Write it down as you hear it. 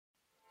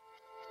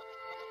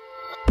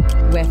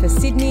We're for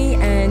Sydney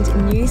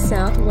and New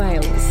South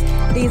Wales.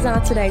 These are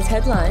today's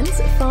headlines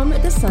from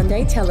the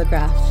Sunday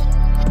Telegraph.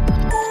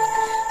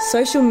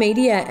 Social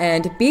media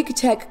and big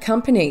tech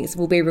companies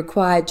will be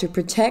required to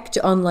protect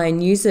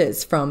online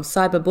users from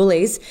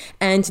cyberbullies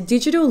and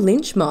digital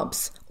lynch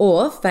mobs,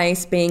 or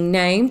face being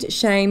named,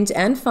 shamed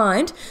and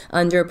fined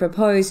under a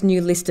proposed new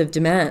list of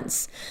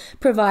demands.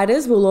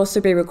 Providers will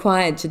also be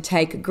required to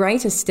take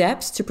greater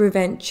steps to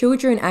prevent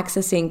children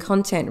accessing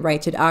content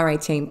rated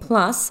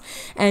R18+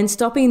 and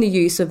stopping the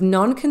use of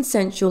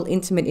non-consensual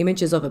intimate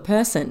images of a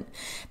person.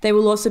 They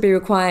will also be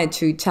required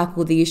to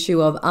tackle the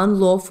issue of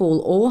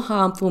unlawful or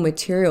harmful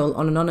material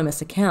on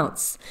anonymous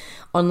accounts.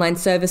 Online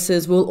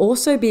services will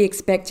also be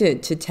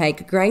expected to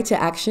take greater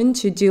action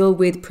to deal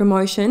with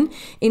promotion,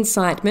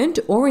 incitement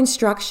or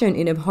instruction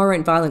in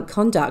abhorrent violent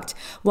conduct,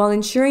 while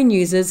ensuring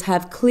users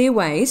have clear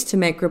ways to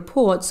make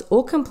reports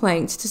or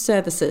complaints to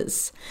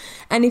services.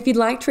 And if you'd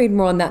like to read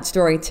more on that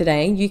story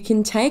today, you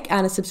can take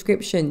out a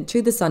subscription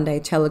to the Sunday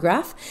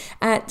Telegraph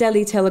at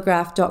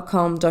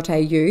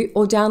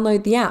dailytelegraph.com.au or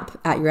download the app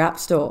at your app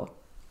store.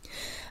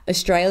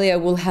 Australia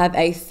will have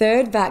a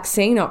third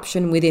vaccine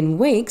option within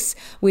weeks,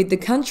 with the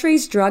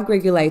country's drug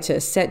regulator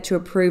set to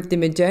approve the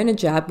Moderna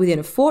jab within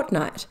a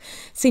fortnight.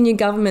 Senior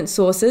government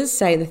sources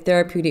say the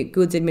Therapeutic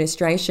Goods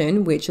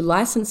Administration, which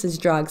licenses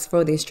drugs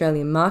for the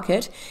Australian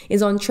market,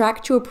 is on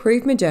track to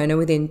approve Moderna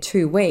within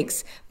 2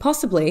 weeks,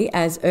 possibly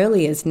as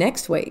early as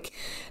next week.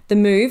 The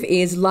move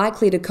is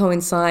likely to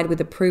coincide with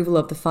approval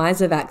of the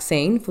Pfizer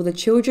vaccine for the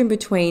children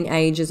between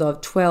ages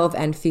of 12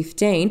 and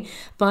 15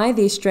 by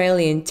the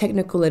Australian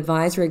Technical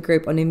Advisory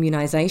Group on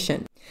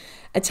Immunisation.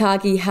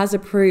 ATAGI has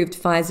approved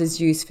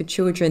Pfizer's use for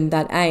children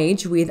that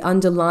age with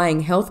underlying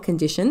health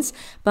conditions,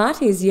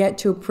 but is yet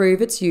to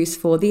approve its use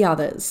for the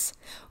others.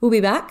 We'll be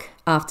back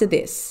after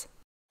this.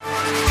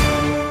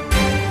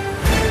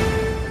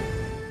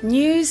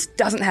 News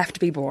doesn't have to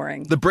be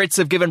boring. The Brits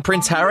have given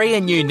Prince Harry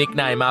a new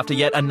nickname after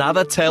yet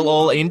another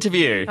tell-all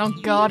interview. Oh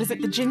God, is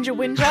it the Ginger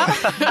Whinger?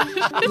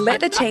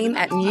 Let the team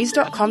at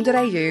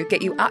news.com.au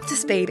get you up to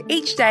speed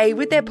each day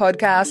with their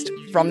podcast,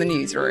 From the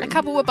Newsroom. A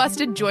couple were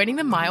busted joining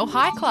the Mile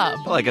High Club.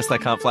 Well, I guess they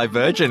can't play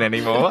Virgin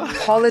anymore.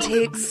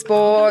 Politics,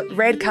 sport,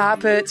 red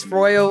carpets,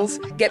 royals.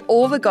 Get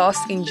all the goss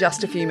in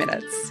just a few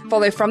minutes.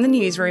 Follow From the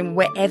Newsroom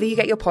wherever you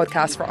get your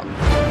podcast from.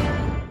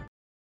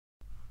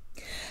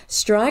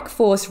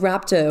 Strikeforce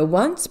Raptor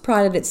once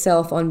prided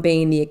itself on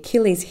being the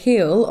Achilles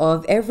heel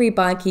of every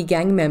bikie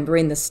gang member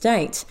in the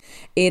state.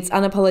 Its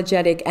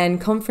unapologetic and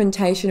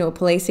confrontational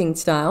policing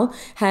style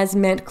has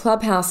meant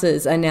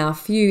clubhouses are now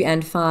few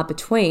and far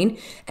between,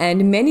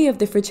 and many of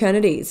the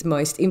fraternity's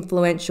most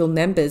influential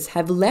members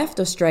have left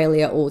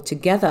Australia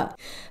altogether.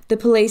 The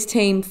police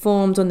team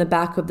formed on the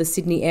back of the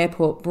Sydney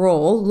Airport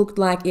brawl looked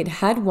like it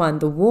had won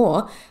the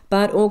war,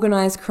 but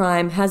organised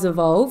crime has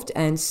evolved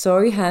and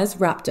so has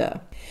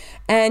Raptor.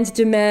 And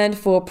demand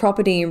for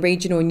property in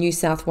regional New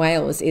South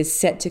Wales is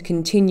set to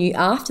continue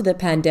after the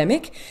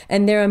pandemic,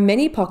 and there are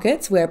many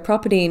pockets where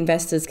property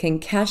investors can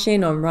cash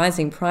in on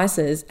rising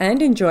prices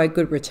and enjoy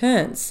good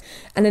returns.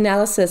 An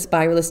analysis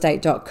by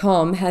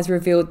realestate.com has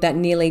revealed that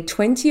nearly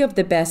 20 of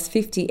the best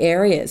 50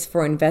 areas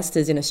for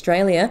investors in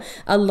Australia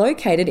are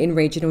located in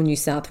regional New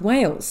South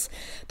Wales.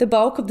 The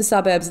bulk of the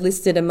suburbs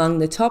listed among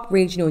the top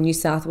regional New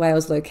South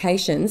Wales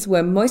locations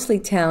were mostly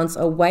towns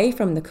away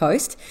from the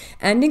coast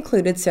and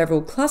included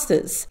several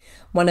clusters.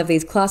 One of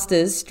these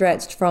clusters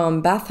stretched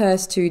from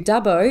Bathurst to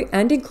Dubbo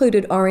and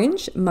included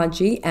Orange,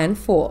 Mudgee and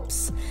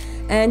Forbes.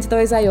 And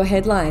those are your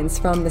headlines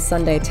from the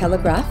Sunday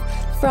Telegraph.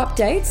 For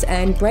updates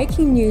and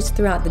breaking news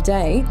throughout the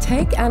day,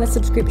 take out a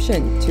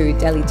subscription to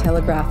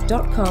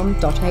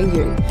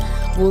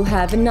dailytelegraph.com.au. We'll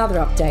have another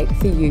update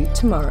for you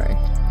tomorrow.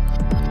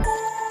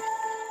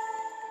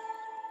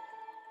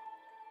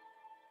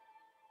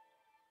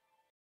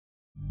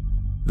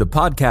 The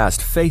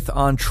podcast Faith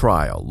on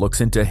Trial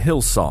looks into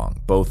Hillsong,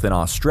 both in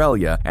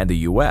Australia and the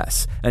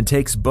US, and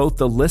takes both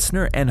the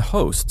listener and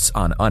hosts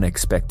on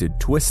unexpected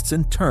twists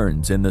and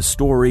turns in the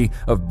story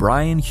of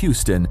Brian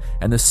Houston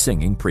and the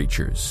Singing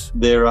Preachers.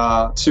 There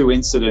are 2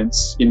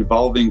 incidents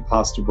involving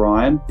Pastor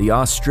Brian. The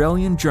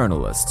Australian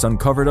journalists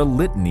uncovered a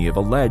litany of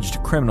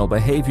alleged criminal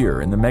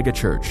behaviour in the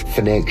megachurch.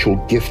 Financial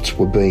gifts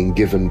were being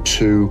given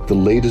to the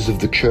leaders of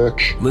the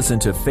church. Listen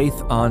to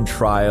Faith on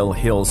Trial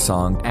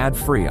Hillsong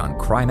ad-free on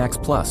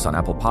Crimex Plus on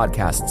Apple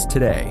Podcasts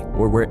today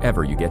or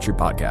wherever you get your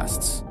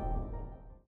podcasts.